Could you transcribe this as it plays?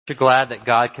You're glad that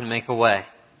God can make a way.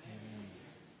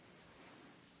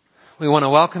 We want to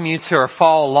welcome you to our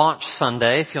Fall Launch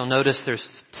Sunday. If you'll notice, there's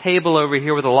a table over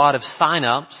here with a lot of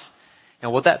sign-ups.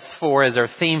 And what that's for is our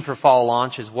theme for Fall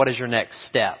Launch is what is your next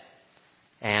step?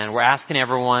 And we're asking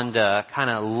everyone to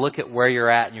kind of look at where you're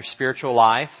at in your spiritual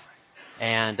life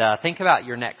and think about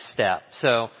your next step.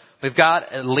 So we've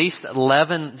got at least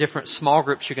 11 different small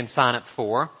groups you can sign up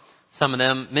for.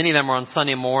 Many of them are on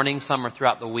Sunday morning, some are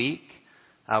throughout the week.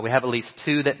 We have at least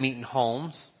 2 that meet in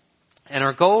homes. And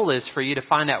our goal is for you to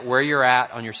find out where you're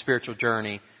at on your spiritual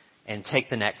journey and take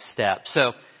the next step.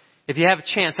 So if you have a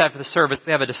chance after the service,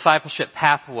 we have a discipleship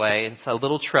pathway. It's a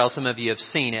little trail. Some of you have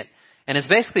seen it. And it's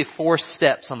basically 4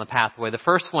 steps on the pathway. The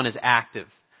first one is active.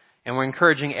 And we're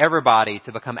encouraging everybody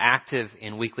to become active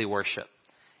in weekly worship.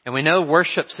 And we know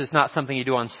worship is not something you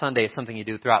do on Sunday. It's something you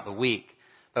do throughout the week.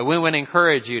 But we want to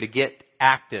encourage you to get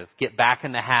active, get back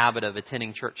in the habit of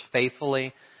attending church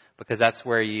faithfully, because that's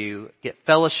where you get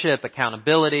fellowship,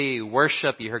 accountability, you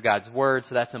worship, you hear God's word,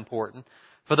 so that's important.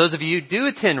 For those of you who do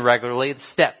attend regularly,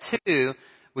 step 2,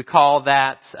 we call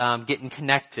that getting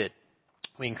connected.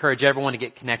 We encourage everyone to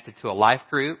get connected to a life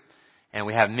group, and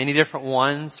we have many different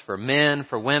ones for men,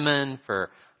 for women,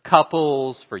 for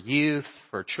couples, for youth,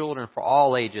 for children, for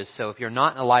all ages. So if you're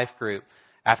not in a life group,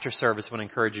 after service, I want to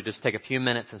encourage you to just take a few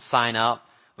minutes and sign up.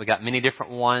 We got many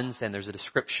different ones, and there's a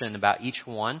description about each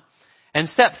one. And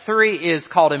step 3 is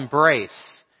called embrace.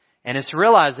 And it's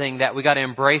realizing that we got to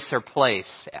embrace our place.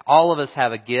 All of us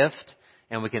have a gift,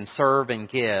 and we can serve and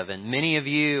give. And many of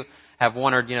you have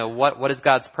wondered, what is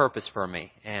God's purpose for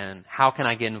me? And how can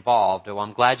I get involved? Well,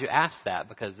 I'm glad you asked that,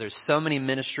 because there's so many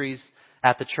ministries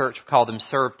at the church. We call them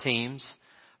serve teams.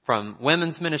 From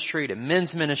women's ministry to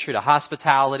men's ministry to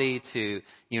hospitality to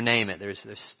you name it. There's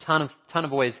a ton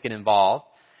of ways to get involved.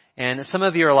 And some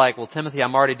of you are like, well, Timothy,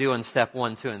 I'm already doing step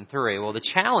 1, 2, and 3. Well,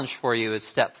 the challenge for you is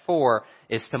step 4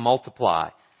 is to multiply.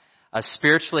 A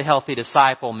spiritually healthy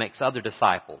disciple makes other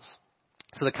disciples.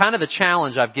 So the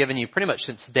challenge I've given you pretty much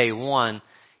since day 1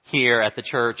 here at the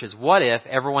church is, what if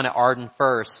everyone at Arden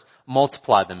First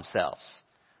multiplied themselves?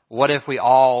 What if we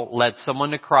all led someone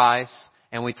to Christ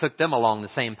and we took them along the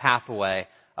same pathway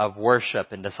of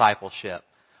worship and discipleship?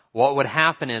 What would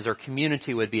happen is our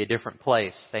community would be a different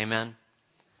place. Amen?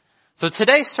 So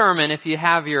today's sermon, if you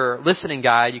have your listening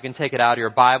guide, you can take it out. Your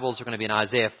Bibles are going to be in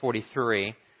Isaiah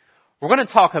 43. We're going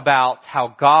to talk about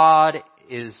how God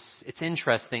it's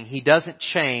interesting. He doesn't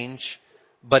change,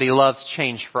 but He loves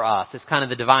change for us. It's kind of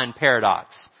the divine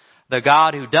paradox. The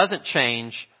God who doesn't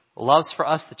change loves for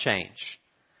us to change.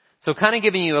 So kind of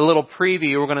giving you a little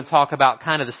preview, we're going to talk about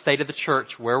kind of the state of the church,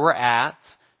 where we're at,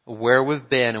 where we've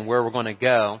been, and where we're going to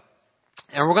go.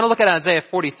 And we're going to look at Isaiah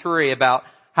 43 about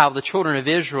how the children of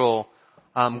Israel,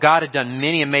 God had done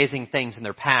many amazing things in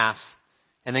their past.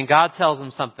 And then God tells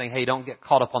them something, hey, don't get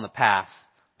caught up on the past,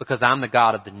 because I'm the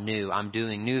God of the new. I'm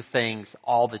doing new things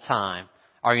all the time.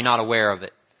 Are you not aware of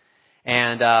it?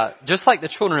 And just like the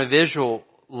children of Israel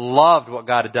loved what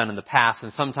God had done in the past,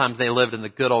 and sometimes they lived in the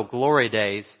good old glory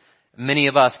days, many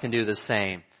of us can do the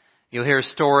same. You'll hear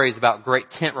stories about great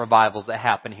tent revivals that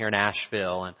happen here in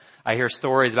Asheville. And I hear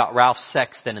stories about Ralph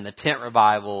Sexton and the tent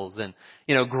revivals and,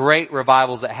 great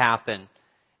revivals that happen.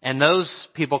 And those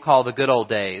people call the good old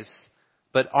days.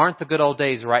 But aren't the good old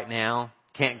days right now?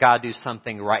 Can't God do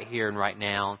something right here and right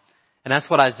now? And that's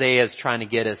what Isaiah is trying to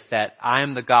get us, that I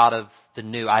am the God of the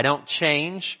new. I don't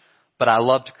change, but I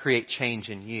love to create change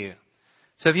in you.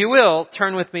 So if you will,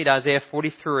 turn with me to Isaiah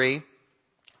 43.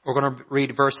 We're going to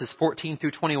read verses 14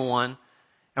 through 21. And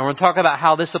we're going to talk about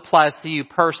how this applies to you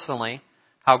personally,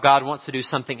 how God wants to do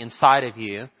something inside of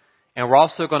you. And we're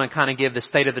also going to kind of give the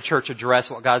state of the church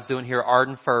address, what God's doing here at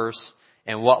Arden First,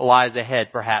 and what lies ahead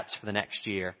perhaps for the next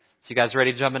year. So you guys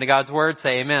ready to jump into God's Word?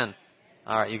 Say amen.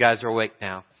 All right, you guys are awake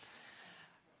now.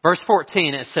 Verse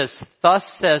 14, it says, "Thus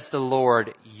says the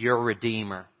Lord, your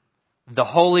Redeemer, the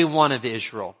Holy One of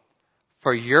Israel.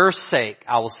 For your sake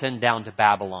I will send down to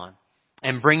Babylon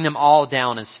and bring them all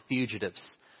down as fugitives,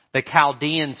 the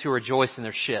Chaldeans who rejoice in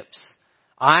their ships.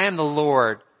 I am the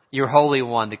Lord, your Holy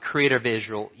One, the Creator of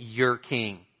Israel, your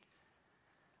King.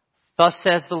 Thus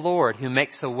says the Lord, who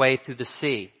makes a way through the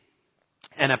sea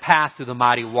and a path through the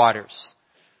mighty waters,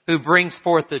 who brings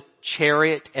forth the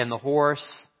chariot and the horse,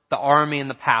 the army and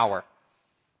the power.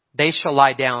 They shall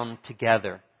lie down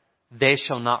together. They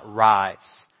shall not rise.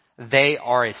 They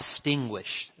are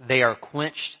extinguished. They are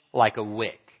quenched like a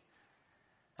wick."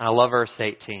 And I love verse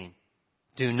 18.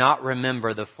 "Do not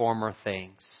remember the former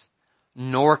things,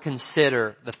 nor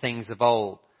consider the things of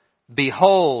old.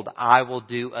 Behold, I will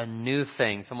do a new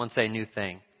thing." Someone say new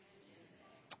thing.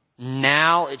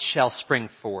 "Now it shall spring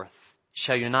forth.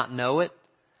 Shall you not know it?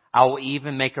 I will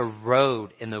even make a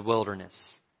road in the wilderness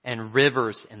and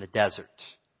rivers in the desert.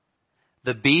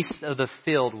 The beasts of the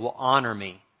field will honor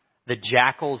me, the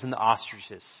jackals and the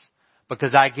ostriches,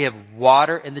 because I give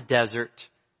water in the desert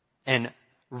and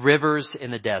rivers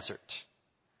in the desert,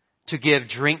 to give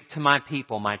drink to my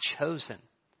people, my chosen.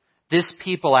 This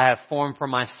people I have formed for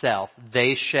myself.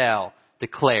 They shall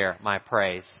declare my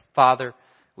praise. Father,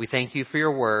 we thank you for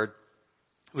your word.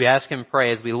 We ask and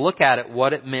pray as we look at it,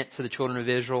 what it meant to the children of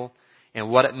Israel and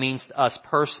what it means to us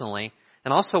personally,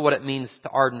 and also what it means to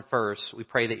Arden First. We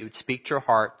pray that you would speak to our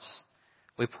hearts.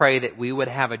 We pray that we would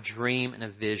have a dream and a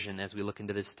vision as we look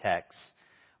into this text.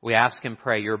 We ask and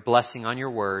pray your blessing on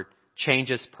your word.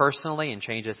 Change us personally and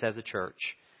change us as a church.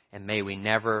 And may we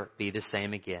never be the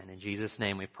same again. In Jesus'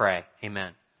 name we pray.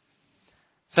 Amen.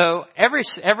 So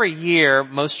every year,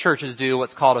 most churches do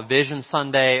what's called a Vision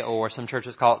Sunday, or some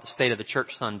churches call it the State of the Church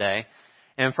Sunday.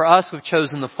 And for us, we've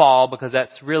chosen the fall because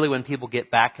that's really when people get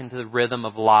back into the rhythm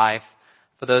of life.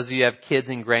 For those of you who have kids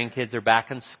and grandkids, they're back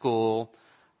in school.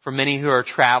 For many who are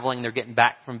traveling, they're getting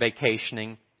back from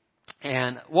vacationing.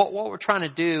 And what we're trying to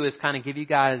do is kind of give you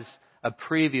guys a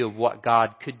preview of what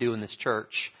God could do in this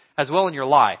church, as well in your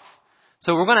life.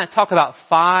 So we're going to talk about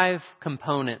 5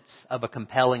 components of a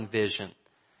compelling vision.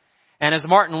 And as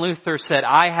Martin Luther said,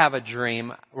 I have a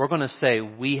dream. We're going to say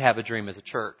we have a dream as a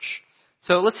church.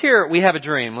 So let's hear we have a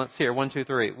dream. Let's hear 1, 2,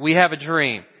 3. We have a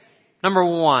dream. Number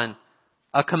 1,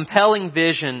 a compelling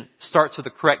vision starts with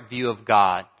a correct view of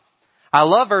God. I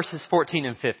love verses 14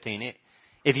 and 15.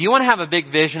 If you want to have a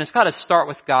big vision, it's got to start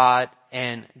with God,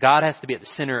 and God has to be at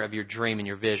the center of your dream and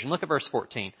your vision. Look at verse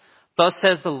 14. Thus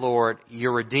says the Lord,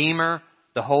 your Redeemer,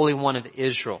 the Holy One of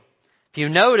Israel. If you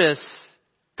notice,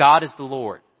 God is the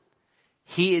Lord.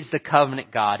 He is the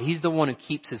covenant God. He's the one who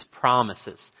keeps His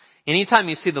promises. Anytime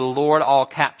you see the Lord all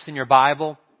caps in your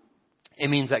Bible, it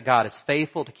means that God is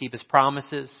faithful to keep His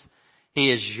promises.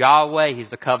 He is Yahweh. He's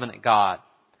the covenant God.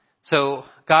 So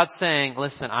God's saying,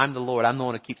 listen, I'm the Lord. I'm the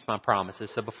one who keeps my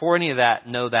promises. So before any of that,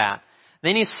 know that.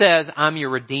 Then He says, I'm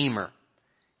your Redeemer.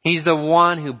 He's the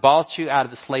one who bought you out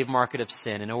of the slave market of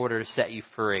sin in order to set you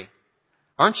free.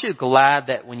 Aren't you glad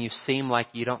that when you seem like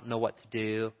you don't know what to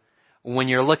do, when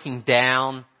you're looking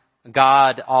down,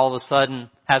 God all of a sudden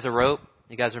has a rope?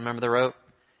 You guys remember the rope?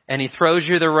 And He throws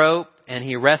you the rope and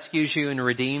He rescues you and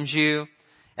redeems you.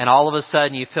 And all of a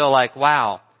sudden you feel like,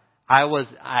 wow, I was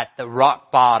at the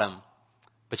rock bottom.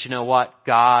 But you know what?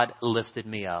 God lifted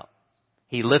me up.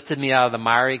 He lifted me out of the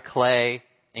miry clay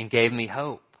and gave me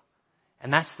hope.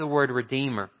 And that's the word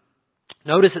Redeemer.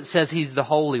 Notice it says He's the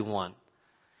Holy One.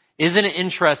 Isn't it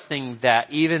interesting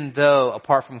that even though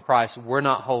apart from Christ we're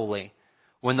not holy,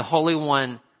 when the Holy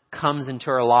One comes into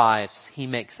our lives, He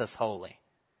makes us holy.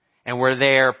 And we're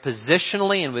there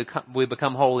positionally and we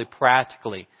become holy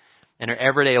practically in our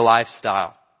everyday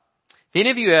lifestyle. Have any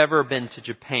of you ever been to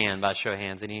Japan, by show of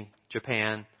hands? Any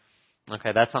Japan?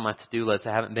 Okay, that's on my to-do list.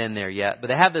 I haven't been there yet. But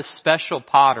they have this special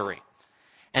pottery.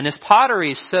 And this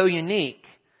pottery is so unique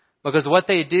because what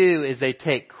they do is they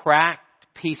take cracked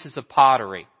pieces of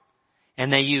pottery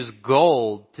and they use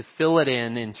gold to fill it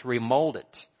in and to remold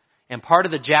it. And part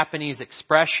of the Japanese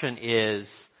expression is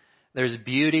there's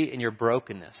beauty in your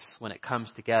brokenness when it comes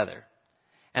together.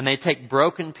 And they take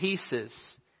broken pieces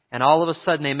and all of a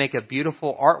sudden they make a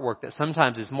beautiful artwork that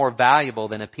sometimes is more valuable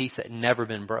than a piece that had never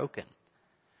been broken.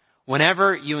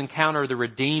 Whenever you encounter the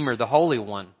Redeemer, the Holy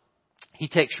One, He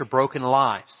takes your broken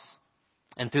lives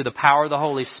and through the power of the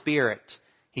Holy Spirit,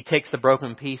 He takes the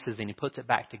broken pieces and He puts it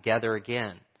back together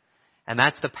again. And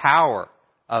that's the power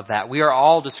of that. We are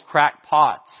all just cracked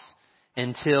pots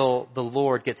until the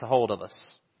Lord gets a hold of us.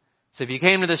 So if you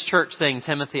came to this church saying,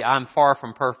 Timothy, I'm far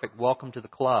from perfect, welcome to the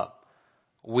club.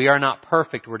 We are not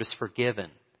perfect, we're just forgiven.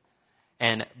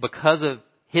 And because of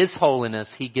His holiness,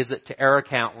 He gives it to our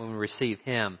account when we receive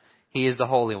Him. He is the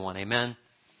Holy One. Amen.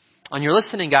 On your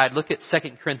listening guide, look at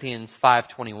 2 Corinthians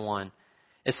 5:21.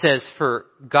 It says, for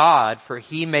God, for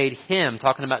He made Him,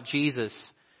 talking about Jesus,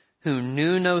 who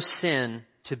knew no sin,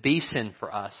 to be sin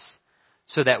for us,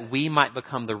 so that we might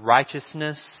become the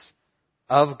righteousness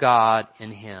of God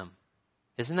in Him.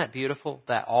 Isn't that beautiful?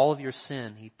 That all of your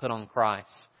sin He put on Christ.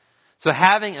 So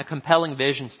having a compelling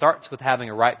vision starts with having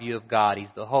a right view of God. He's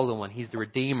the Holy One. He's the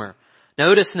Redeemer.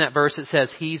 Notice in that verse it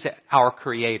says He's our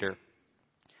Creator.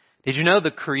 Did you know the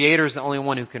Creator is the only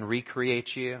one who can recreate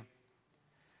you?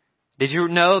 Did you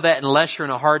know that unless you're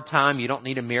in a hard time, you don't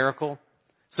need a miracle?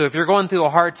 So if you're going through a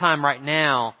hard time right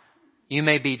now, you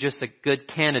may be just a good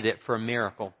candidate for a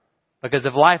miracle. Because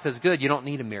if life is good, you don't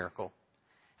need a miracle.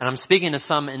 And I'm speaking to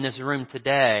some in this room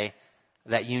today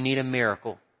that you need a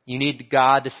miracle. You need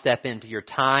God to step into your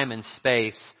time and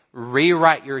space,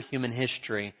 rewrite your human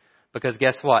history, because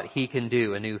guess what? He can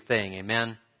do a new thing.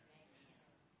 Amen?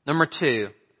 Number 2,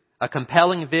 a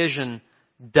compelling vision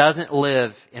doesn't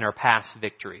live in our past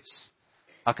victories.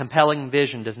 A compelling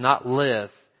vision does not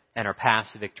live in our past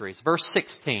victories. Verse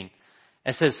 16,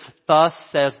 it says, "Thus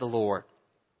says the Lord,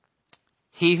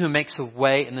 He who makes a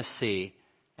way in the sea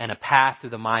and a path through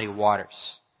the mighty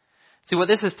waters." See, what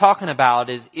this is talking about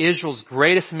is Israel's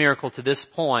greatest miracle to this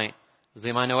point. Does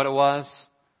anybody know what it was?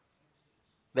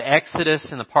 The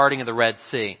Exodus and the parting of the Red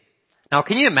Sea. Now,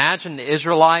 can you imagine the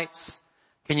Israelites?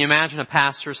 Can you imagine a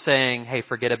pastor saying, "Hey,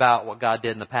 forget about what God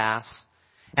did in the past"?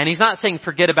 And he's not saying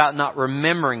forget about not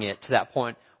remembering it to that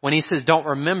point. When he says don't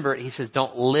remember it, he says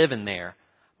don't live in there.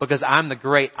 Because I'm the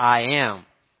great I am.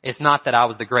 It's not that I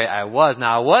was the great I was.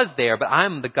 Now, I was there, but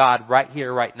I'm the God right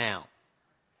here, right now.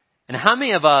 And how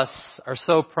many of us are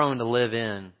so prone to live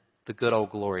in the good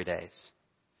old glory days?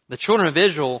 The children of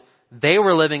Israel, they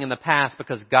were living in the past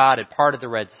because God had parted the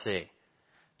Red Sea.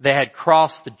 They had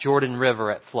crossed the Jordan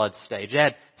River at flood stage. They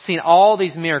had seen all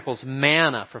these miracles,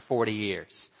 manna for 40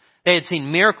 years. They had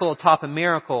seen miracle atop a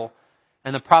miracle.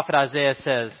 And the prophet Isaiah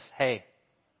says, hey,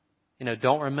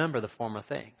 don't remember the former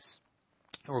things.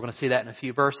 And we're going to see that in a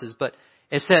few verses. But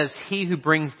it says, "He who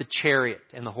brings the chariot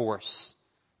and the horse,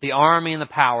 the army and the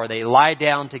power, they lie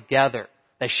down together.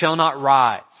 They shall not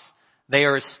rise. They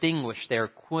are extinguished. They are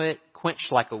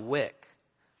quenched like a wick."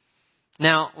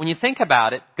 Now, when you think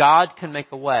about it, God can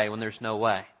make a way when there's no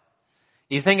way.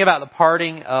 You think about the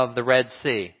parting of the Red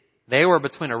Sea. They were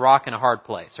between a rock and a hard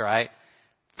place, right?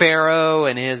 Pharaoh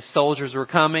and his soldiers were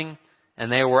coming,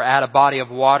 and they were at a body of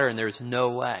water, and there's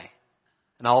no way.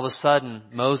 And all of a sudden,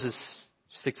 Moses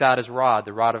sticks out his rod,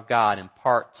 the rod of God, and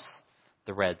parts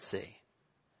the Red Sea.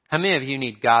 How many of you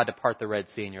need God to part the Red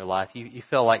Sea in your life? You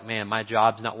feel like, man, my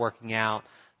job's not working out.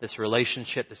 This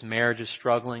relationship, this marriage is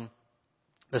struggling.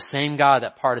 The same God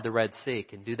that parted the Red Sea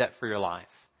can do that for your life.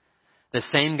 The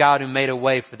same God who made a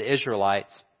way for the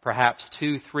Israelites, perhaps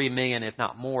 2-3 million, if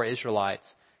not more Israelites,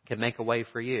 can make a way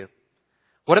for you.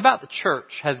 What about the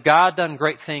church? Has God done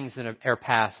great things in our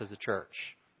past as a church?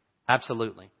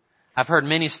 Absolutely. I've heard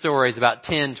many stories about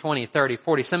 10, 20, 30,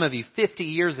 40, some of you 50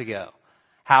 years ago,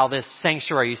 how this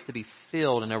sanctuary used to be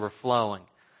filled and overflowing.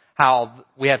 How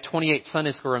we have 28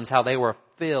 Sunday school rooms, how they were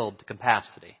filled to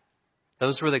capacity.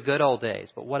 Those were the good old days.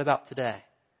 But what about today?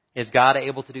 Is God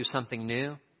able to do something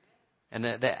new? And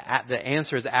the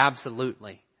answer is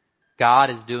absolutely. God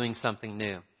is doing something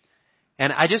new.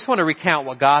 And I just want to recount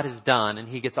what God has done, and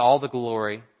He gets all the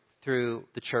glory through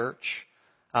the church.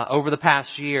 Over the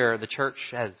past year, the church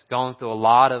has gone through a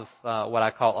lot of what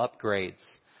I call upgrades,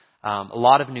 a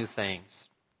lot of new things.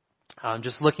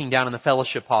 Just looking down in the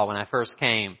fellowship hall when I first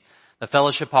came, the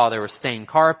fellowship hall, there was stained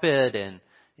carpet and,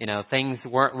 things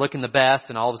weren't looking the best,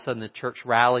 and all of a sudden the church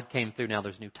rallied, came through. Now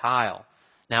there's new tile.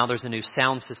 Now there's a new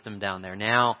sound system down there.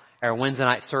 Now our Wednesday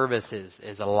night service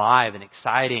is alive and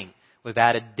exciting. We've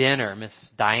added dinner. Miss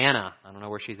Diana, I don't know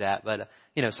where she's at, but,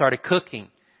 started cooking.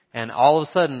 And all of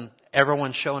a sudden,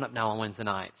 everyone's showing up now on Wednesday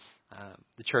nights.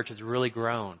 The church has really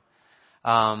grown.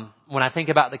 When I think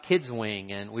about the kids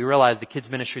wing, and we realize the kids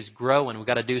ministry is growing, we've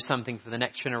got to do something for the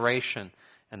next generation.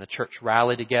 And the church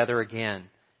rallied together again.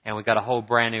 And we've got a whole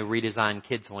brand new redesigned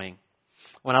kids wing.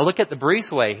 When I look at the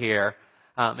breezeway here,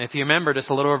 if you remember just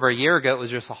a little over a year ago, it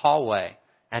was just a hallway.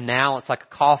 And now it's like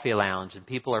a coffee lounge, and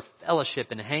people are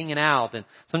fellowshipping and hanging out. And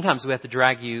sometimes we have to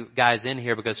drag you guys in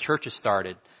here because church has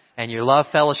started. And you love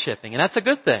fellowshipping. And that's a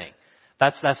good thing.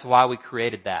 That's why we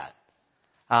created that.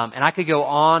 And I could go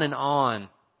on and on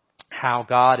how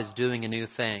God is doing a new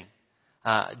thing.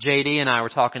 JD and I were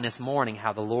talking this morning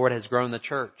how the Lord has grown the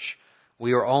church.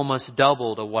 We were almost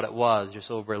double to what it was just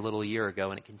over a little year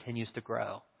ago, and it continues to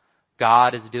grow.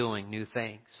 God is doing new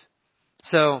things.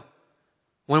 So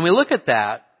when we look at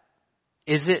that,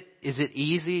 is it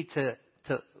easy to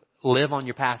live on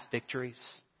your past victories?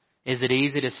 Is it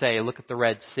easy to say, look at the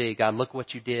Red Sea, God, look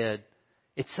what you did?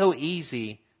 It's so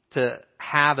easy to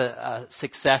have a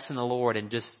success in the Lord and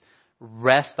just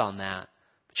rest on that.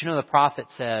 But the prophet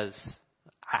says,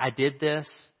 I did this,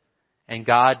 and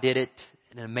God did it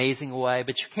in an amazing way,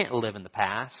 but you can't live in the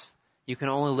past. You can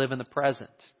only live in the present.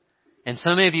 And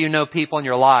some of you know people in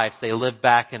your lives, they lived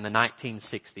back in the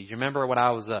 1960s. You remember when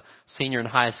I was a senior in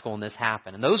high school and this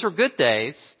happened. And those were good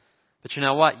days, but you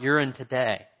know what? You're in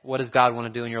today. What does God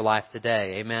want to do in your life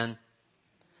today? Amen?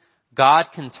 God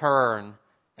can turn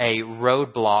a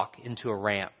roadblock into a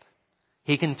ramp.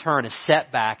 He can turn a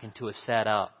setback into a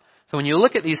setup. So when you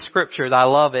look at these scriptures, I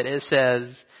love it. It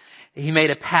says, He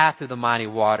made a path through the mighty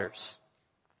waters.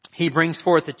 He brings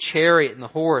forth the chariot and the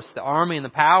horse, the army and the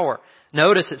power.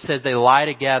 Notice it says they lie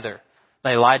together.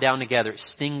 They lie down together,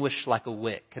 extinguished like a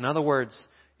wick. In other words,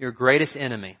 your greatest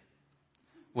enemy.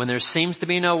 When there seems to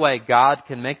be no way, God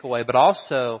can make a way. But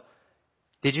also,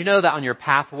 did you know that on your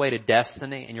pathway to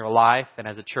destiny in your life and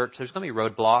as a church, there's going to be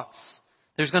roadblocks.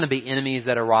 There's going to be enemies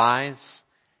that arise.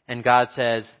 And God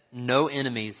says, no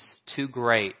enemy's too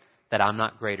great that I'm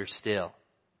not greater still.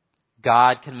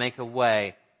 God can make a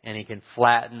way and He can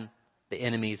flatten the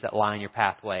enemies that lie in your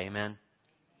pathway. Amen.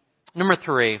 Number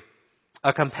 3,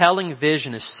 a compelling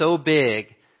vision is so big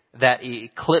that it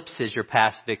eclipses your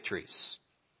past victories.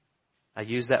 I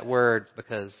use that word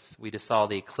because we just saw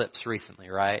the eclipse recently,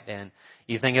 right? And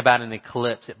you think about an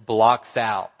eclipse, it blocks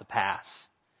out the past.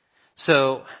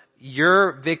 So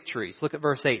your victories, look at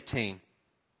verse 18.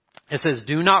 It says,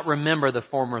 do not remember the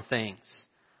former things,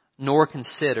 nor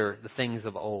consider the things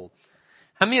of old.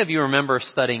 How many of you remember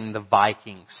studying the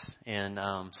Vikings in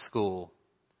school,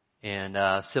 in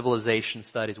civilization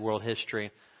studies, world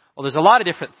history? Well, there's a lot of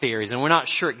different theories, and we're not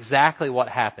sure exactly what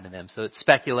happened to them, so it's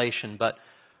speculation. But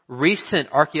recent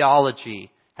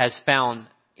archaeology has found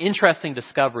interesting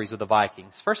discoveries of the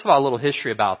Vikings. First of all, a little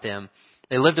history about them.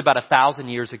 They lived about 1,000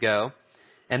 years ago,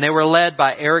 and they were led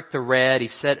by Eric the Red. He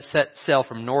set sail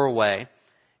from Norway,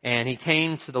 and he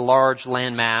came to the large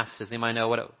landmass. Does anybody know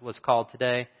what it was called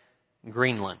today?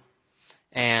 Greenland.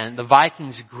 And the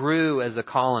Vikings grew as a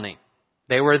colony.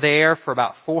 They were there for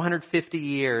about 450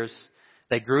 years.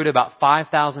 They grew to about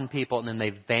 5,000 people, and then they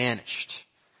vanished.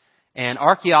 And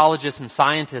archaeologists and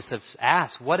scientists have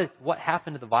asked, what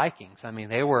happened to the Vikings? I mean,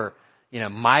 they were,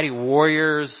 mighty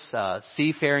warriors,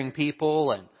 seafaring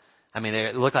people, and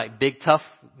they looked like big, tough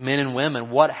men and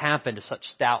women. What happened to such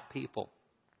stout people?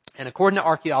 And according to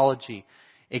archaeology,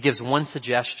 it gives one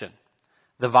suggestion.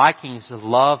 The Vikings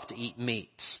loved to eat meat.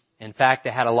 In fact, they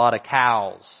had a lot of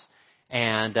cows.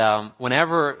 And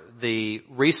whenever the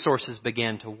resources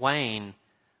began to wane,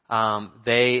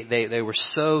 they were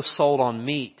so sold on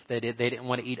meat that they didn't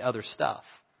want to eat other stuff.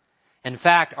 In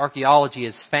fact, archaeology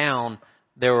has found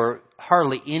there were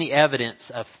hardly any evidence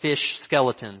of fish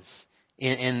skeletons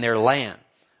in their land,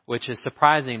 which is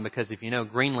surprising because if you know,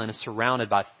 Greenland is surrounded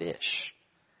by fish.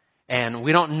 And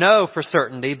we don't know for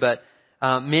certainty, but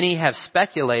many have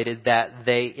speculated that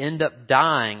they end up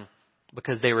dying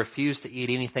because they refused to eat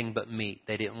anything but meat.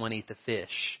 They didn't want to eat the fish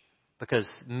because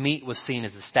meat was seen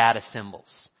as the status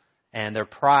symbols, and their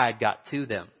pride got to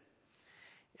them.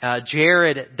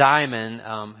 Jared Diamond,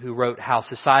 who wrote How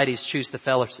Societies Choose to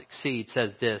Fail or Succeed,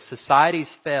 says this: societies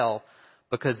fail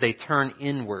because they turn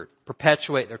inward,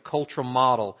 perpetuate their cultural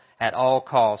model at all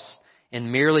costs,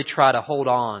 and merely try to hold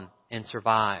on and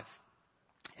survive.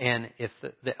 And if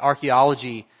the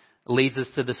archaeology leads us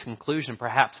to this conclusion,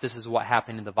 perhaps this is what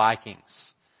happened to the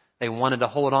Vikings. They wanted to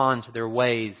hold on to their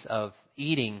ways of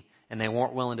eating, and they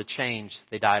weren't willing to change.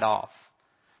 They died off.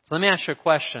 So let me ask you a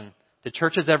question. Do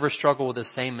churches ever struggle with the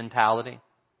same mentality?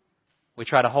 We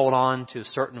try to hold on to a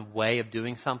certain way of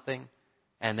doing something,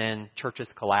 and then churches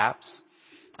collapse.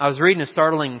 I was reading a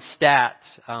startling stat.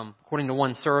 According to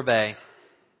one survey,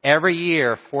 every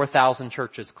year 4,000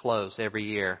 churches close every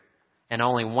year, and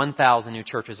only 1,000 new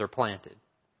churches are planted.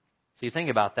 So you think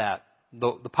about that.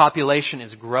 The population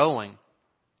is growing,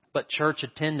 but church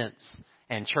attendance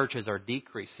and churches are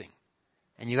decreasing.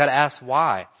 And you got to ask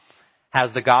why.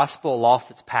 Has the gospel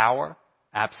lost its power?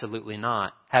 Absolutely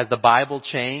not. Has the Bible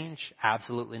changed?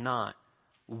 Absolutely not.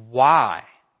 Why?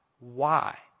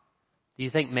 Why? Do you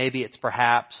think maybe it's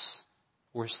perhaps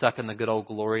we're stuck in the good old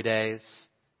glory days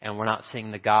and we're not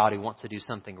seeing the God who wants to do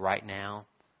something right now?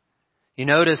 You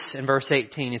notice in verse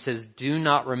 18, it says, do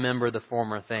not remember the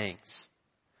former things.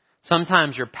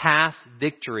 Sometimes your past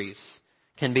victories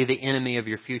can be the enemy of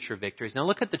your future victories. Now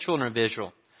look at the children of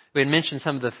Israel. We had mentioned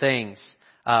some of the things.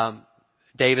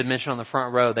 David mentioned on the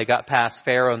front row, they got past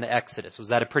Pharaoh and the Exodus. Was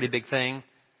that a pretty big thing?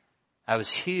 That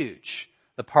was huge.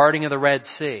 The parting of the Red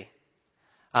Sea.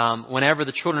 Whenever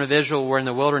the children of Israel were in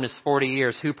the wilderness 40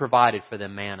 years, who provided for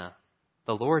them manna?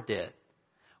 The Lord did.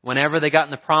 Whenever they got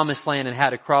in the promised land and had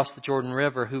to cross the Jordan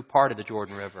River, who parted the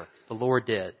Jordan River? The Lord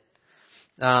did.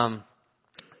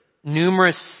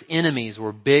 Numerous enemies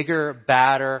were bigger,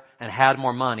 badder, and had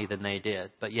more money than they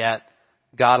did. But yet,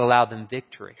 God allowed them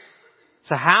victory.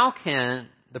 So how can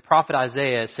the prophet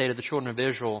Isaiah say to the children of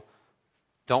Israel,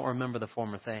 don't remember the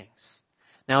former things?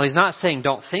 Now, he's not saying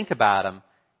don't think about them.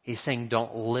 He's saying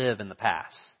don't live in the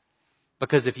past.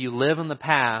 Because if you live in the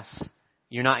past,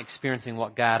 you're not experiencing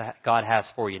what God has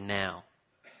for you now.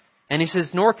 And he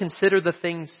says, nor consider the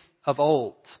things of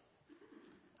old.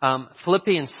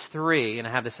 Philippians 3, and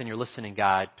I have this in your listening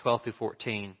guide, 12 through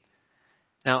 14.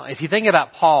 Now, if you think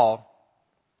about Paul,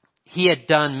 he had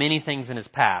done many things in his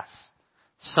past.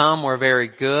 Some were very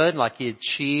good, like he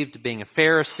achieved being a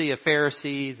Pharisee of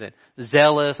Pharisees and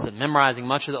zealous and memorizing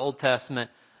much of the Old Testament.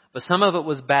 But some of it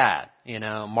was bad,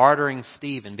 martyring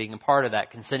Stephen, being a part of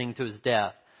that, consenting to his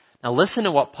death. Now listen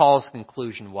to what Paul's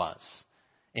conclusion was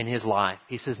in his life.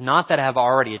 He says, not that I have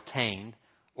already attained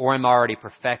or am already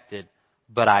perfected,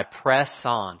 but I press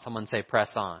on. Someone say press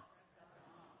on.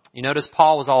 You notice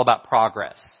Paul was all about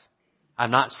progress.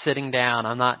 I'm not sitting down.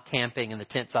 I'm not camping in the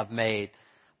tents I've made,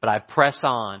 but I press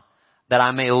on that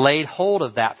I may lay hold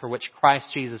of that for which Christ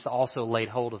Jesus also laid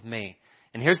hold of me.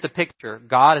 And here's the picture.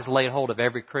 God has laid hold of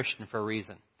every Christian for a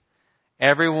reason.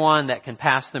 Everyone that can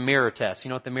pass the mirror test. You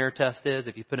know what the mirror test is?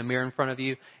 If you put a mirror in front of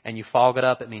you and you fog it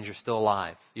up, it means you're still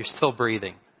alive. You're still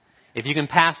breathing. If you can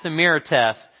pass the mirror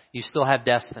test, you still have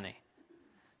destiny.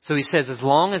 So he says, as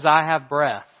long as I have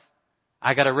breath,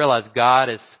 I got to realize God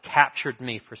has captured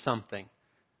me for something.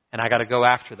 And I got to go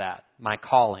after that, my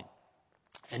calling.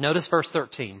 And notice verse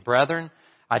 13. Brethren,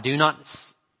 I do not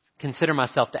consider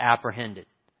myself to apprehend it.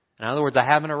 In other words, I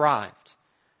haven't arrived.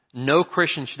 No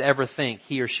Christian should ever think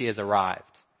he or she has arrived.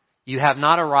 You have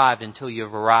not arrived until you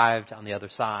have arrived on the other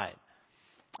side.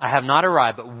 I have not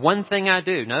arrived, but one thing I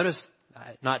do. Notice,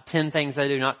 not 10 things I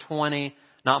do, not 20,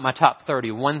 not my top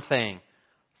 30. One thing.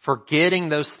 Forgetting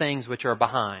those things which are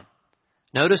behind.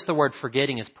 Notice the word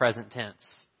forgetting is present tense.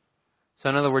 So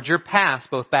in other words, your past,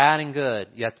 both bad and good,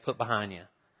 you have to put behind you.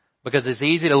 Because it's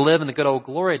easy to live in the good old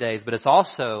glory days, but it's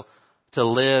also to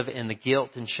live in the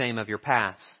guilt and shame of your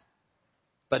past.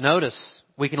 But notice,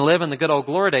 we can live in the good old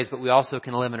glory days, but we also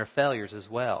can live in our failures as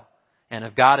well. And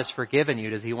if God has forgiven you,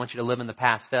 does He want you to live in the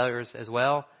past failures as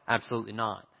well? Absolutely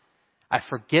not. I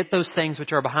forget those things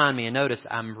which are behind me, and notice,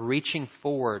 I'm reaching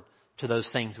forward to those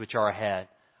things which are ahead.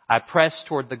 I press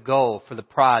toward the goal for the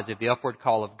prize of the upward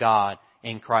call of God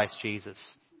in Christ Jesus.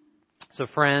 So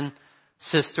friend,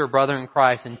 sister, brother in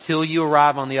Christ, until you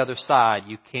arrive on the other side,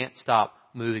 you can't stop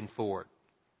moving forward.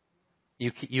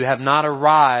 You have not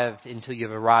arrived until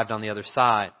you've arrived on the other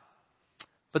side.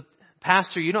 But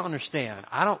Pastor, you don't understand.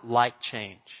 I don't like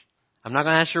change. I'm not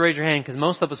going to ask you to raise your hand because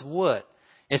most of us would.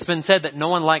 It's been said that no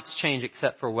one likes change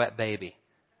except for a wet baby.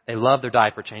 They love their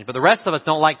diaper change. But the rest of us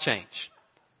don't like change.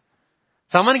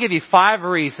 So I'm going to give you 5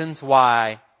 reasons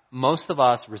why most of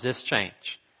us resist change.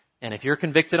 And if you're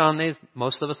convicted on these,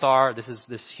 most of us are. This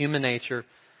is human nature.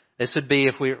 This would be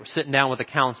if we were sitting down with a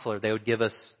counselor, they would give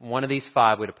us one of these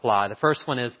 5 we'd apply. The first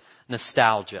one is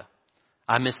nostalgia.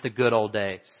 I miss the good old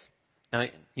days. Now,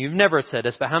 you've never said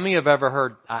this, but how many have ever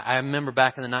heard, I remember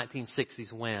back in the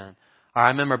 1960s when, or I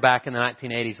remember back in the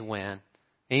 1980s when.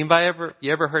 Anybody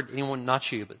you ever heard anyone, not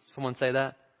you, but someone say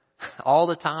that? All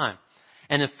the time.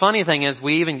 And the funny thing is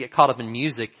we even get caught up in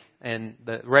music and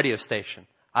the radio station.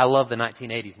 I love the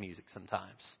 1980s music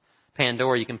sometimes.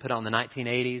 Pandora, you can put on the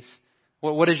 1980s.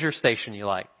 What is your station you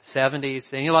like? 70s?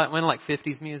 And you like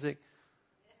 50s music?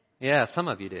 Yeah, some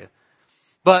of you do.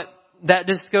 But that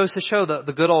just goes to show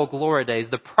the good old glory days.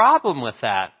 The problem with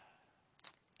that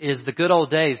is the good old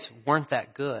days weren't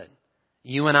that good.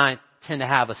 You and I tend to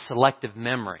have a selective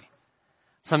memory.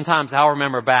 Sometimes I'll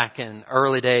remember back in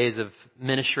early days of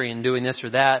ministry and doing this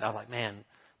or that. I'm like, man,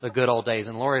 the good old days.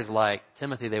 And Lori's like,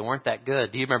 Timothy, they weren't that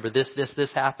good. Do you remember this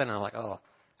happened? And I'm like, oh,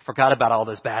 I forgot about all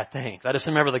those bad things. I just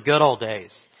remember the good old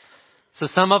days. So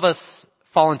some of us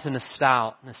fall into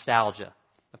nostalgia.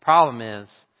 The problem is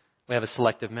we have a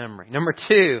selective memory. Number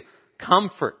 2,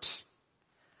 comfort.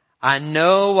 I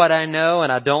know what I know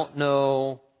and I don't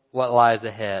know what lies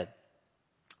ahead.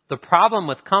 The problem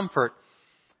with comfort,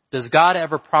 does God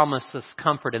ever promise us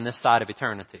comfort in this side of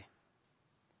eternity?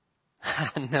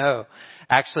 No.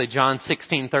 Actually, John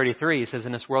 16:33 says,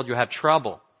 in this world you'll have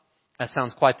trouble. That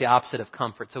sounds quite the opposite of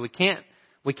comfort. So we can't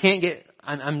get,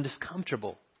 I'm just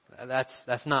comfortable.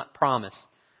 That's not promise.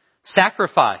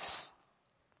 Sacrifice.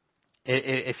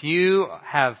 If you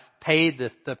have paid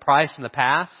the price in the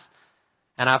past,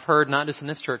 and I've heard not just in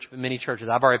this church, but many churches,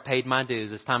 I've already paid my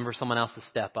dues. It's time for someone else to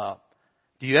step up.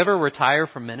 Do you ever retire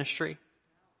from ministry?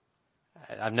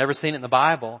 I've never seen it in the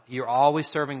Bible. You're always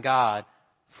serving God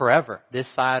forever,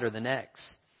 this side or the next.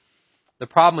 The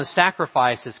problem with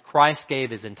sacrifice is Christ gave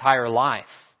His entire life.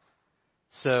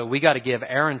 So we got to give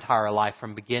our entire life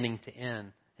from beginning to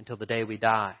end until the day we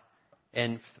die.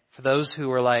 And for those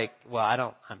who are like,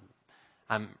 well,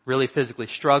 I'm really physically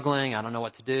struggling. I don't know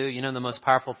what to do. You know, the most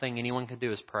powerful thing anyone can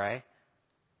do is pray.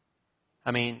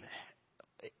 I mean,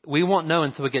 we won't know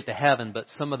until we get to heaven, but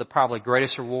some of the probably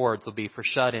greatest rewards will be for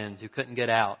shut-ins who couldn't get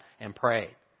out and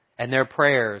pray. And their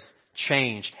prayers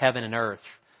changed heaven and earth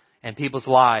and people's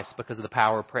lives because of the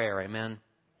power of prayer. Amen.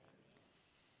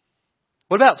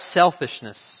 What about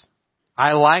selfishness?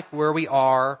 I like where we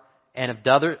are, and if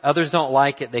others don't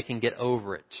like it, they can get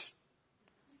over it.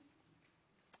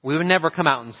 We would never come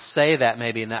out and say that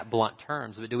maybe in that blunt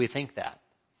terms, but do we think that?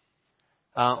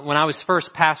 When I was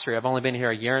first pastor, I've only been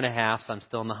here a year and a half, so I'm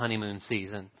still in the honeymoon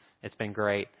season. It's been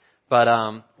great. But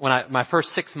my first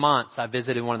 6 months, I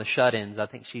visited one of the shut-ins. I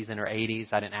think she's in her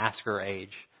 80s. I didn't ask her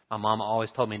age. My mama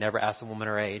always told me never ask a woman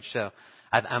her age, so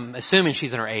I'm assuming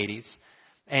she's in her 80s.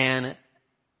 And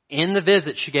in the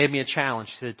visit, she gave me a challenge.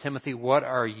 She said, Timothy, what is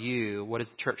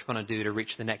the church going to do to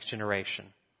reach the next generation?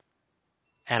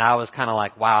 And I was kind of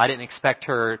like, wow, I didn't expect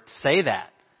her to say that.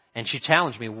 And she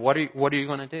challenged me, what are you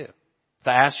going to do?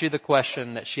 So I asked you the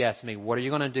question that she asked me, what are you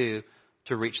going to do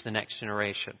to reach the next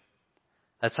generation?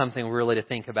 That's something really to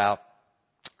think about.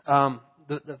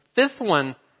 The fifth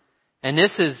one, and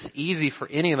this is easy for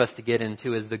any of us to get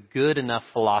into, is the good enough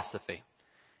philosophy.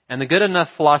 And the good enough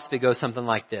philosophy goes something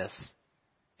like this.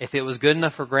 If it was good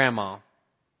enough for Grandma,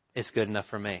 it's good enough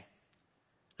for me.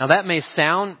 Now that may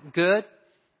sound good,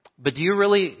 but do you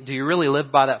really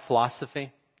live by that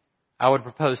philosophy? I would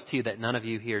propose to you that none of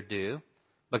you here do.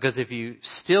 Because if you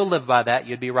still live by that,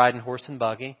 you'd be riding horse and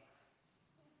buggy.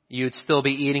 You'd still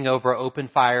be eating over an open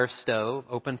fire,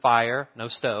 no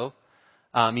stove.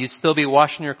 You'd still be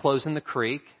washing your clothes in the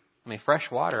creek. I mean, fresh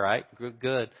water, right?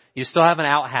 Good. You still have an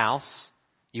outhouse.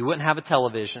 You wouldn't have a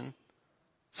television.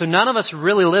 So none of us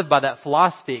really live by that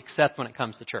philosophy except when it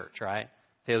comes to church, right?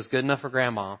 If it was good enough for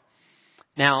Grandma.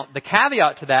 Now, the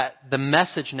caveat to that, the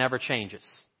message never changes.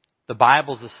 The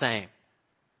Bible's the same.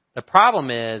 The problem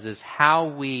is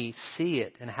how we see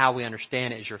it and how we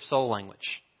understand it is your soul language.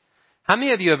 How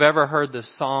many of you have ever heard the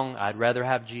song, I'd rather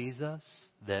have Jesus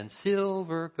than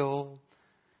silver gold?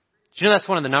 Do you know that's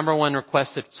one of the number one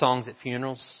requested songs at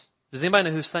funerals? Does anybody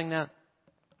know who sang that?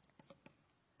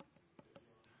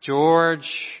 George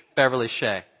Beverly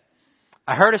Shea.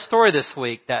 I heard a story this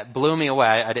week that blew me away.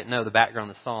 I didn't know the background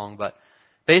of the song, but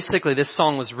basically this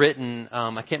song was written,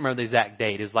 I can't remember the exact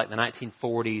date. It was like the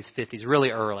 1940s, 50s, really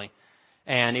early.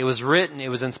 And it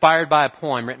was inspired by a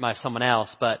poem written by someone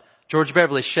else, but George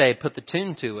Beverly Shea put the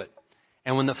tune to it.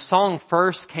 And when the song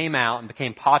first came out and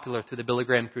became popular through the Billy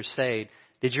Graham Crusade,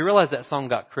 did you realize that song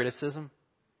got criticism?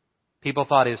 People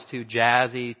thought it was too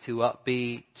jazzy, too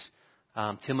upbeat,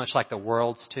 too much like the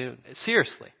world's tune.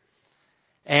 Seriously.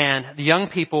 And the young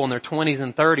people in their 20s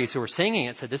and 30s who were singing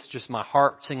it said, this is just my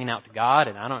heart singing out to God.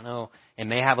 And I don't know, it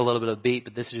may have a little bit of beat,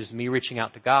 but this is just me reaching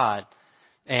out to God.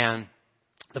 And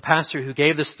the pastor who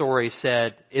gave the story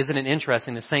said, isn't it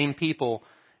interesting? The same people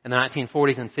in the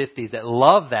 1940s and 50s that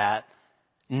love that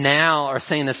now are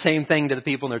saying the same thing to the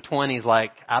people in their 20s,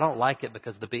 like, I don't like it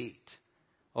because of the beat.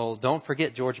 Well, don't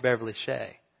forget George Beverly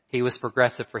Shea. He was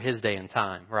progressive for his day and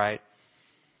time, right?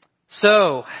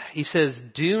 So, he says,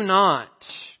 do not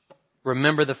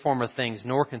remember the former things,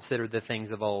 nor consider the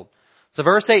things of old. So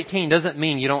verse 18 doesn't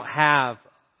mean you don't have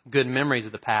good memories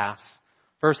of the past.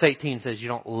 Verse 18 says you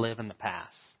don't live in the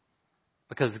past.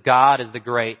 Because God is the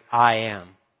great I am.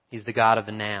 He's the God of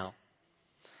the now.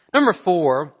 Number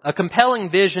 4, a compelling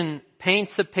vision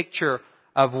paints a picture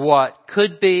of what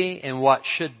could be and what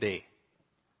should be.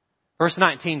 Verse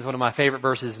 19 is one of my favorite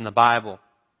verses in the Bible.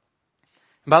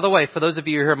 And by the way, for those of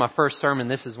you who heard my first sermon,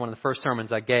 this is one of the first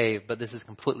sermons I gave, but this is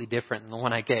completely different than the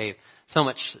one I gave. So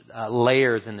much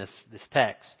layers in this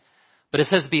text. But it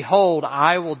says, behold,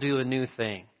 I will do a new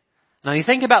thing. Now you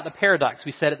think about the paradox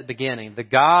we said at the beginning. The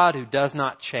God who does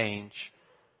not change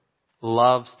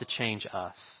loves to change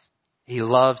us. He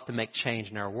loves to make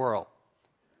change in our world.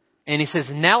 And he says,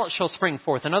 now it shall spring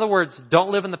forth. In other words,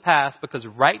 don't live in the past, because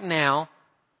right now,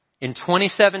 in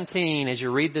 2017, as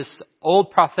you read this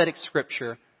old prophetic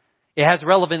scripture, it has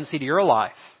relevancy to your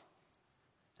life.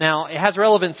 Now, it has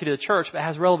relevancy to the church, but it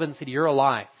has relevancy to your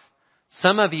life.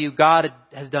 Some of you, God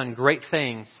has done great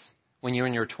things when you're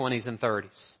in your 20s and 30s.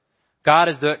 God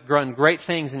has done great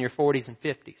things in your 40s and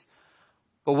 50s.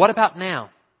 But what about now?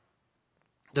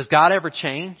 Does God ever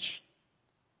change?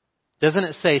 Doesn't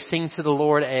it say, sing to the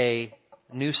Lord a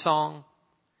new song?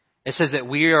 It says that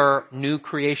we are new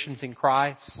creations in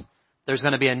Christ. There's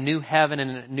going to be a new heaven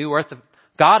and a new earth.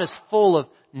 God is full of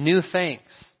new things.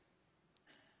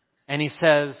 And He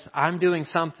says, I'm doing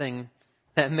something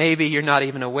that maybe you're not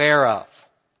even aware of.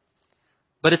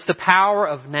 But it's the power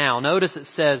of now. Notice it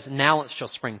says, now it shall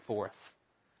spring forth.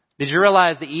 Did you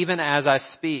realize that even as I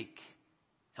speak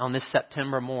on this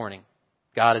September morning,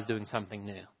 God is doing something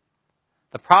new?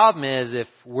 The problem is if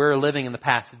we're living in the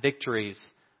past victories,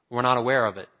 we're not aware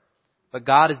of it. But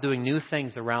God is doing new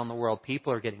things around the world.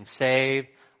 People are getting saved.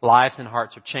 Lives and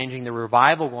hearts are changing. There's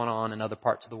revival going on in other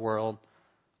parts of the world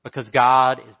because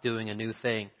God is doing a new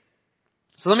thing.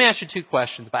 So let me ask you two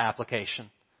questions by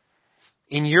application.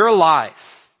 In your life,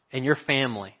 in your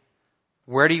family,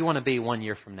 where do you want to be 1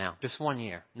 year from now? Just 1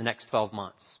 year, the next 12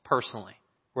 months, personally.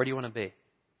 Where do you want to be?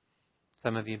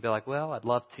 Some of you would be like, well, I'd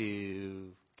love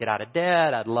to get out of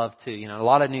debt. I'd love to, a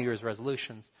lot of New Year's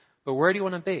resolutions. But where do you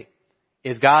want to be?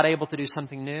 Is God able to do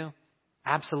something new?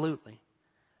 Absolutely.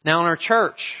 Now in our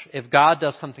church, if God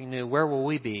does something new, where will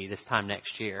we be this time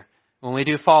next year? When we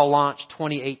do Fall Launch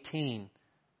 2018,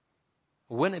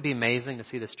 wouldn't it be amazing to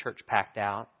see this church packed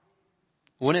out?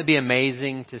 Wouldn't it be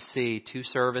amazing to see 2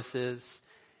 services?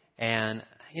 And,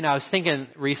 I was thinking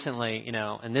recently,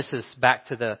 and this is back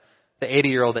to the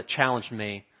 80-year-old that challenged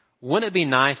me. Wouldn't it be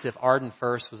nice if Arden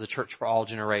First was a church for all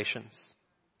generations,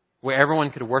 where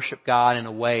everyone could worship God in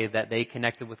a way that they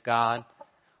connected with God?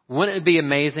 Wouldn't it be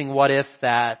amazing, what if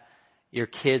that your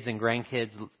kids and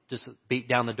grandkids just beat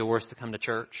down the doors to come to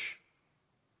church?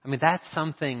 I mean, that's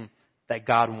something that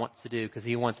God wants to do, because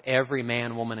He wants every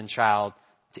man, woman, and child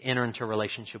to enter into a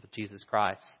relationship with Jesus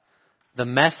Christ. The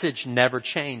message never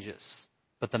changes,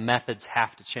 but the methods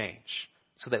have to change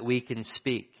so that we can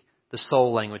speak the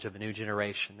soul language of a new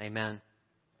generation. Amen.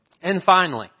 And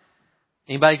finally,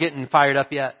 anybody getting fired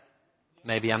up yet?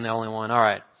 Maybe I'm the only one. All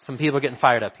right. Some people are getting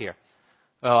fired up here.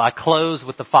 Well, I close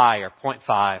with the fire. Point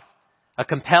 5. A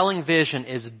compelling vision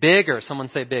is bigger, someone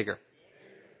say bigger,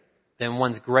 than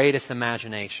one's greatest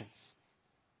imaginations.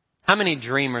 How many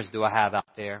dreamers do I have out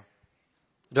there?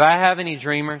 Do I have any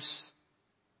dreamers?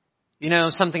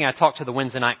 Something I talk to the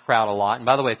Wednesday night crowd a lot. And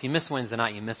by the way, if you miss Wednesday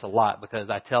night, you miss a lot,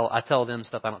 because I tell them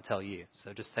stuff I don't tell you.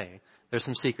 So just saying, there's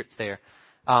some secrets there.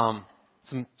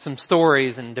 Some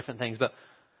stories and different things. But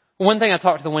one thing I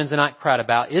talk to the Wednesday night crowd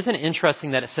about, isn't it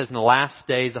interesting that it says in the last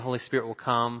days the Holy Spirit will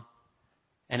come,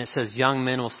 and it says young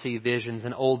men will see visions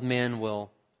and old men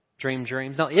will dream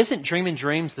dreams? Now, isn't dreaming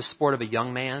dreams the sport of a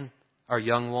young man or a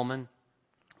young woman?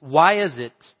 Why is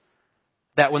it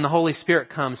that when the Holy Spirit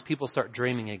comes, people start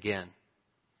dreaming again?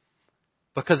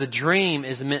 Because a dream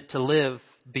is meant to live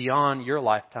beyond your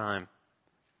lifetime.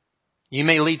 You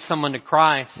may lead someone to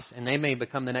Christ, and they may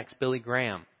become the next Billy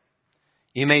Graham.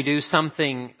 You may do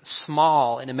something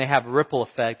small, and it may have a ripple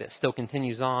effect that still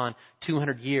continues on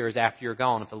 200 years after you're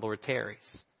gone if the Lord tarries.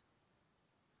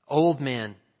 Old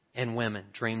men and women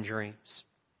dream dreams.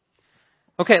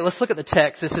 Okay, let's look at the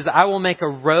text. It says, I will make a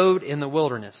road in the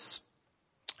wilderness.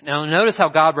 Now, notice how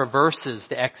God reverses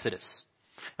the Exodus.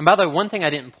 And by the way, one thing I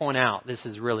didn't point out, this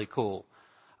is really cool.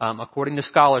 According to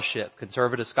scholarship,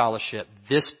 conservative scholarship,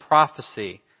 this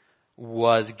prophecy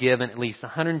was given at least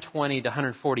 120 to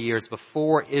 140 years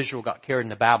before Israel got carried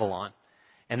into Babylon.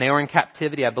 And they were in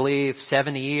captivity, I believe,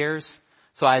 70 years.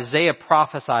 So Isaiah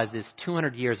prophesied this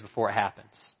 200 years before it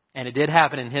happens. And it did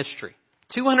happen in history.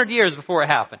 200 years before it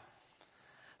happened.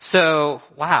 So,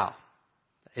 wow.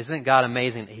 Isn't God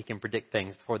amazing that He can predict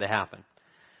things before they happen?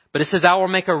 But it says, I will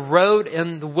make a road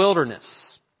in the wilderness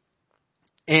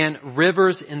and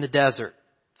rivers in the desert.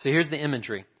 So here's the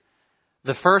imagery.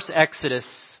 The first Exodus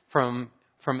from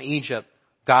Egypt,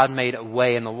 God made a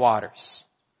way in the waters.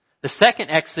 The second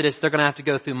Exodus, they're going to have to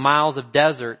go through miles of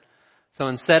desert. So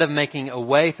instead of making a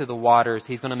way through the waters,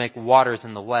 He's going to make waters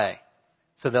in the way.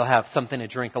 So they'll have something to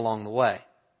drink along the way.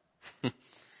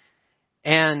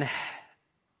 And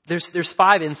there's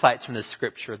 5 insights from this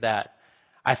scripture that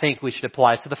I think we should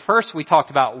apply. So the first, we talked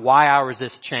about why I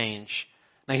resist change.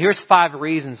 Now here's 5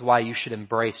 reasons why you should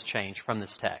embrace change from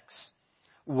this text.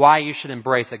 Why you should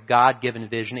embrace a God-given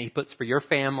vision that He puts for your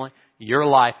family, your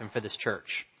life, and for this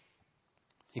church.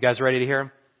 You guys ready to hear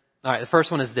them? All right, the first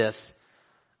one is this.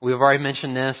 We've already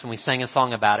mentioned this, and we sang a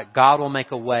song about it. God will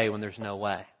make a way when there's no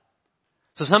way.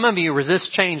 So some of you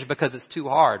resist change because it's too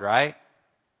hard, right?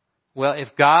 Well, if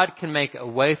God can make a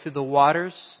way through the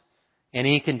waters, and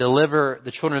He can deliver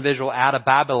the children of Israel out of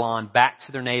Babylon back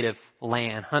to their native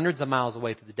land, hundreds of miles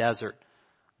away through the desert,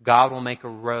 God will make a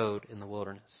road in the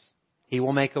wilderness. He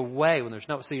will make a way when there's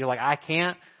no... So you're like, I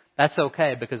can't? That's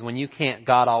okay, because when you can't,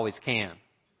 God always can.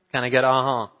 Kind of get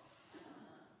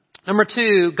Number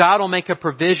 2, God will make a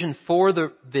provision for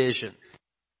the vision.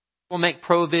 He will make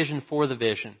provision for the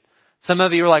vision. Some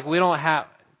of you are like, we don't have...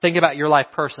 Think about your life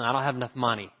personally. I don't have enough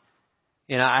money.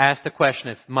 I asked the question,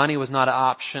 if money was not an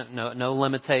option, no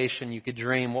limitation, you could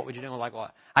dream, what would you do? We're like, well,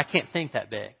 I can't think that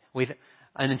big.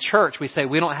 And in church, we say,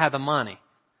 we don't have the money.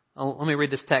 Let me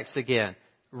read this text again.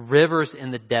 Rivers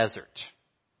in the desert.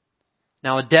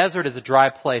 Now, a desert is a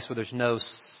dry place where there's no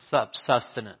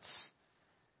sustenance.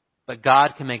 But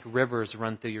God can make rivers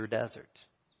run through your desert.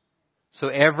 So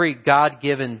every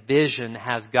God-given vision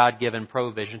has God-given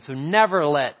provision. So never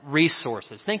let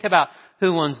resources. Think about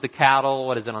who owns the cattle,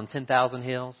 on 10,000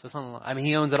 hills? Or something.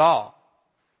 He owns it all.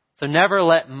 So never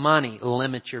let money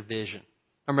limit your vision.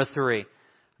 Number 3,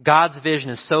 God's vision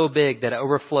is so big that it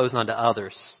overflows onto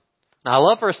others. Now, I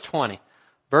love verse 20.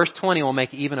 Verse 20 will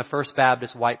make even a First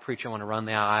Baptist white preacher want to run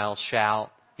the aisle,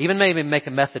 shout, even maybe make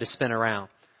a Methodist spin around.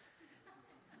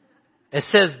 It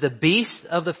says, the beasts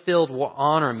of the field will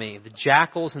honor me, the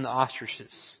jackals and the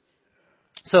ostriches.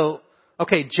 So,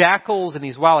 okay, jackals and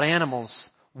these wild animals,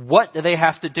 what do they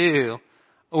have to do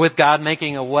with God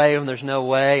making a way when there's no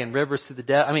way and rivers through the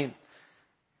desert? I mean,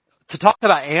 to talk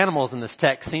about animals in this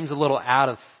text seems a little out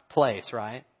of place,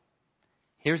 right?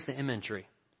 Here's the imagery.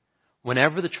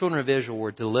 Whenever the children of Israel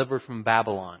were delivered from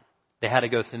Babylon, they had to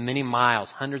go through many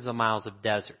miles, hundreds of miles of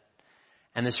desert.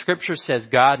 And the scripture says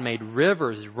God made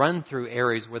rivers run through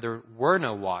areas where there were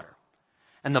no water.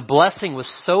 And the blessing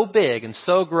was so big and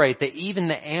so great that even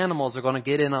the animals are going to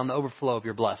get in on the overflow of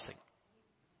your blessing.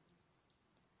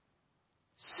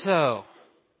 So,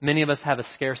 many of us have a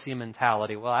scarcity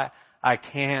mentality. Well, I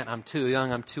can't. I'm too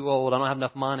young. I'm too old. I don't have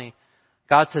enough money.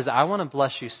 God says, I want to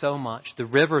bless you so much. The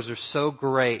rivers are so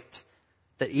great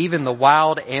that even the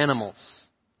wild animals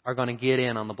are going to get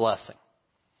in on the blessing.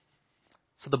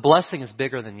 So the blessing is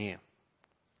bigger than you.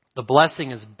 The blessing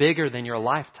is bigger than your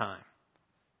lifetime.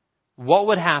 What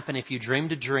would happen if you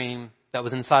dreamed a dream that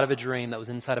was inside of a dream that was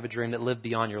inside of a dream that lived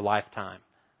beyond your lifetime?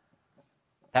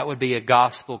 That would be a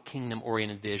gospel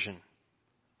kingdom-oriented vision.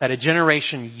 That a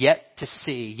generation yet to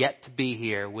see, yet to be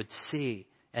here, would see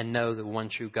and know the one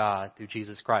true God through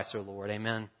Jesus Christ our Lord.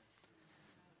 Amen.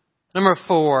 Number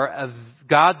 4,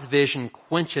 God's vision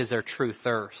quenches our true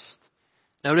thirst.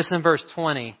 Notice in verse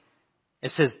 20,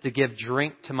 it says to give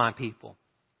drink to my people.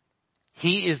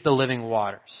 He is the living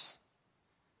waters.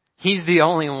 He's the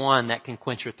only one that can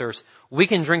quench your thirst. We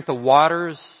can drink the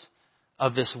waters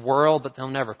of this world, but they'll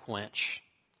never quench.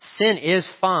 Sin is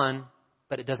fun,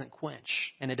 but it doesn't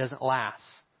quench and it doesn't last.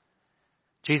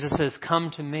 Jesus says,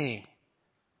 come to me.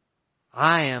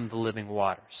 I am the living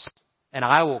waters, and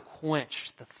I will quench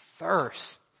the thirst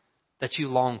that you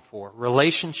long for.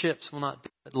 Relationships will not do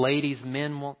it. Ladies,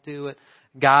 men won't do it.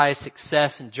 Guys,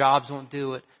 success and jobs won't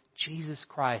do it. Jesus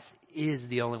Christ is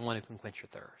the only one who can quench your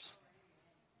thirst.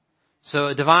 So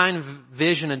a divine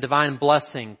vision, a divine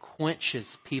blessing quenches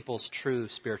people's true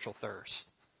spiritual thirst.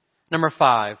 Number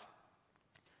 5,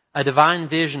 a divine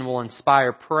vision will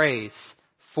inspire praise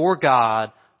for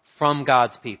God from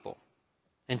God's people.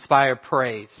 Inspire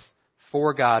praise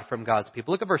for God from God's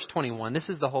people. Look at verse 21. This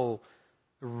is the whole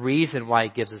reason why He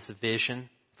gives us a vision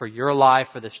for your life,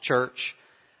 for this church.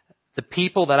 The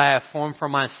people that I have formed for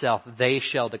myself, they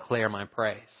shall declare my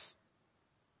praise.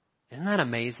 Isn't that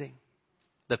amazing?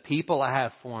 The people I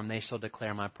have formed, they shall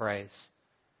declare my praise.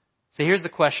 So here's the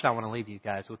question I want to leave you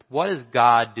guys with. What is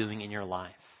God doing in your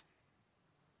life?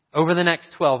 Over the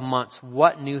next 12 months,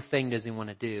 what new thing does He want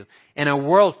to do? In a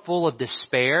world full of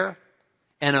despair,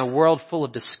 in a world full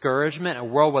of discouragement, a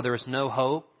world where there is no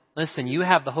hope, listen, you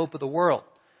have the hope of the world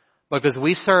because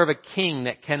we serve a king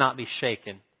that cannot be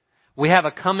shaken. We have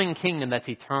a coming kingdom that's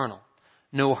eternal.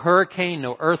 No hurricane,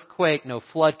 no earthquake, no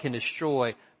flood can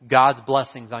destroy God's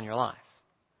blessings on your life.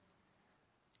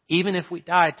 Even if we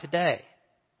died today,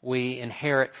 we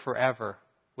inherit forever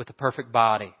with a perfect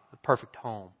body, a perfect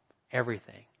home,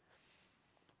 everything.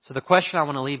 So the question I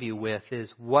want to leave you with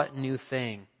is, what new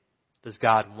thing does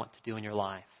God want to do in your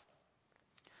life?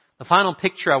 The final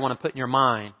picture I want to put in your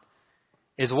mind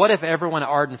is, what if everyone at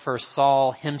Arden First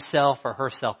saw himself or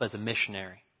herself as a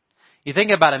missionary? You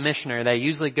think about a missionary, they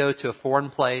usually go to a foreign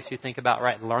place. You think about,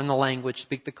 right, learn the language,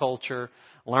 speak the culture,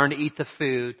 learn to eat the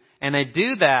food. And they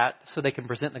do that so they can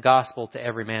present the gospel to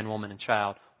every man, woman, and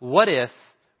child. What if,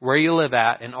 where you live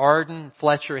at, in Arden,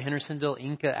 Fletcher, Hendersonville,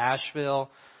 Inca, Asheville,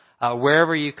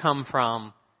 wherever you come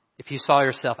from, if you saw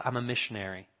yourself, I'm a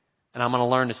missionary, and I'm going to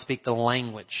learn to speak the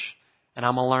language, and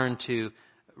I'm going to learn to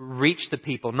reach the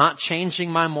people, not changing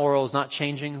my morals, not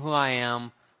changing who I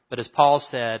am, but as Paul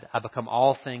said, I become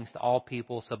all things to all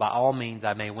people, so by all means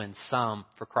I may win some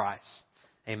for Christ.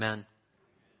 Amen.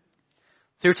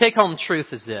 So your take-home truth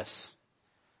is this.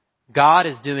 God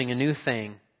is doing a new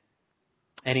thing,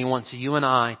 and He wants you and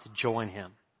I to join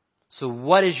Him. So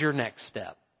what is your next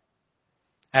step?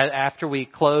 After we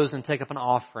close and take up an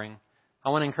offering, I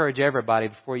want to encourage everybody,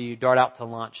 before you dart out to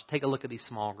lunch, take a look at these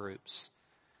small groups.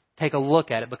 Take a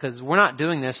look at it, because we're not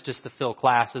doing this just to fill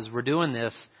classes. We're doing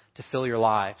this to fill your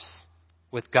lives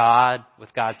with God,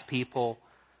 with God's people,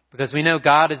 because we know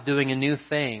God is doing a new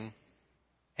thing,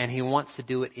 and He wants to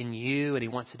do it in you, and He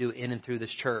wants to do it in and through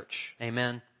this church.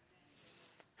 Amen.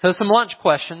 So some lunch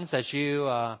questions as you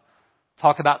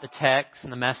talk about the text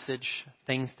and the message,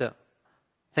 things to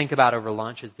think about over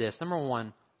lunch is this. Number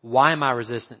 1, why am I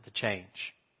resistant to change?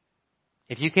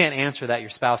 If you can't answer that, your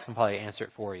spouse can probably answer it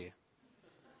for you.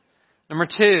 Number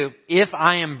 2, if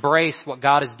I embrace what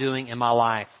God is doing in my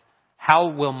life, how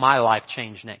will my life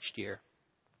change next year?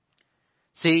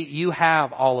 See, you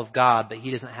have all of God, but He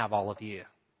doesn't have all of you.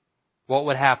 What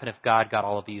would happen if God got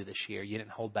all of you this year? You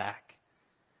didn't hold back.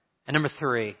 And number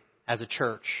 3, as a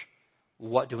church,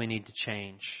 what do we need to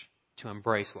change to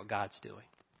embrace what God's doing?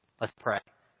 Let's pray.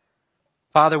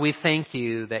 Father, we thank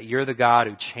you that you're the God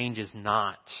who changes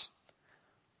not,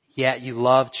 yet you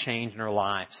love change in our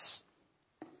lives.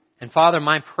 And Father,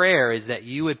 my prayer is that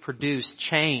you would produce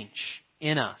change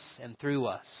in us and through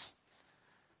us.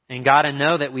 And God, I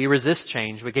know that we resist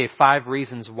change. We gave 5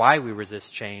 reasons why we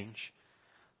resist change.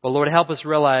 But Lord, help us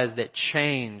realize that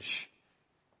change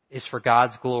is for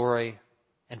God's glory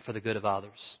and for the good of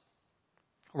others.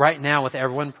 Right now, with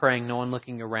everyone praying, no one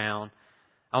looking around,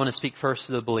 I want to speak first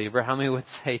to the believer. How many would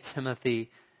say, Timothy,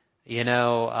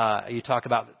 you talk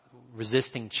about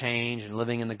resisting change and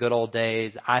living in the good old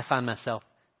days. I find myself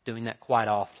doing that quite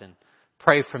often.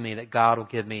 Pray for me that God will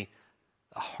give me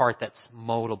a heart that's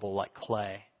moldable like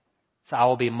clay. So I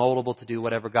will be moldable to do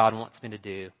whatever God wants me to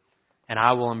do. And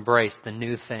I will embrace the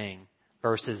new thing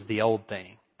versus the old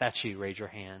thing. That's you. Raise your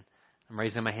hand. I'm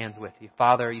raising my hands with you.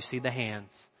 Father, you see the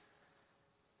hands.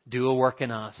 Do a work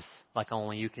in us like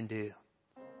only you can do.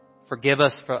 Forgive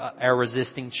us for our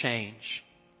resisting change.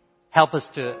 Help us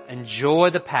to enjoy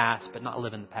the past but not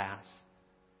live in the past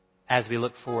as we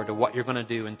look forward to what you're going to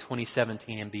do in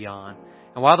 2017 and beyond.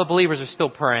 And while the believers are still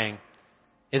praying,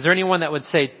 is there anyone that would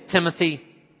say, Timothy,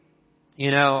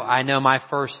 I know my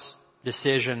first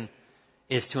decision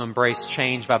is to embrace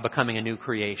change by becoming a new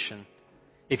creation.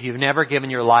 If you've never given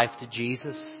your life to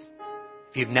Jesus,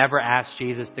 if you've never asked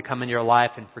Jesus to come into your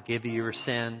life and forgive you your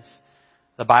sins,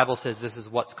 the Bible says this is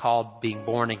what's called being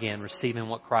born again, receiving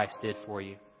what Christ did for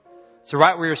you. So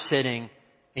right where you're sitting,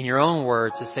 in your own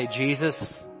words, to say, Jesus,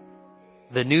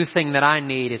 the new thing that I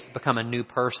need is to become a new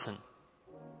person.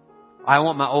 I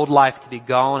want my old life to be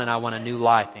gone and I want a new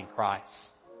life in Christ.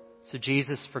 So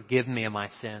Jesus, forgive me of my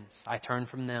sins. I turn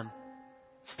from them.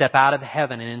 Step out of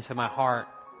heaven and into my heart.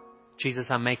 Jesus,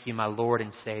 I make you my Lord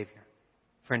and Savior.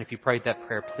 Friend, if you prayed that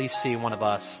prayer, please see one of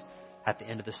us at the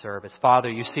end of the service.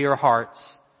 Father, you see our hearts.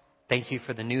 Thank you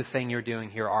for the new thing you're doing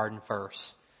here, Arden First.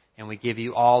 And we give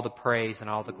you all the praise and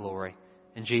all the glory.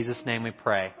 In Jesus' name we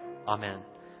pray. Amen.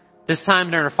 This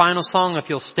time during our final song, if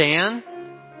you'll stand,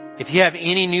 if you have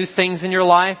any new things in your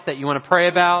life that you want to pray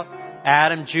about,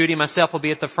 Adam, Judy, myself will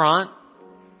be at the front.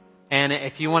 And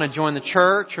if you want to join the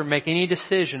church or make any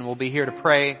decision, we'll be here to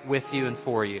pray with you and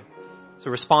for you. So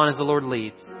respond as the Lord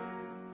leads.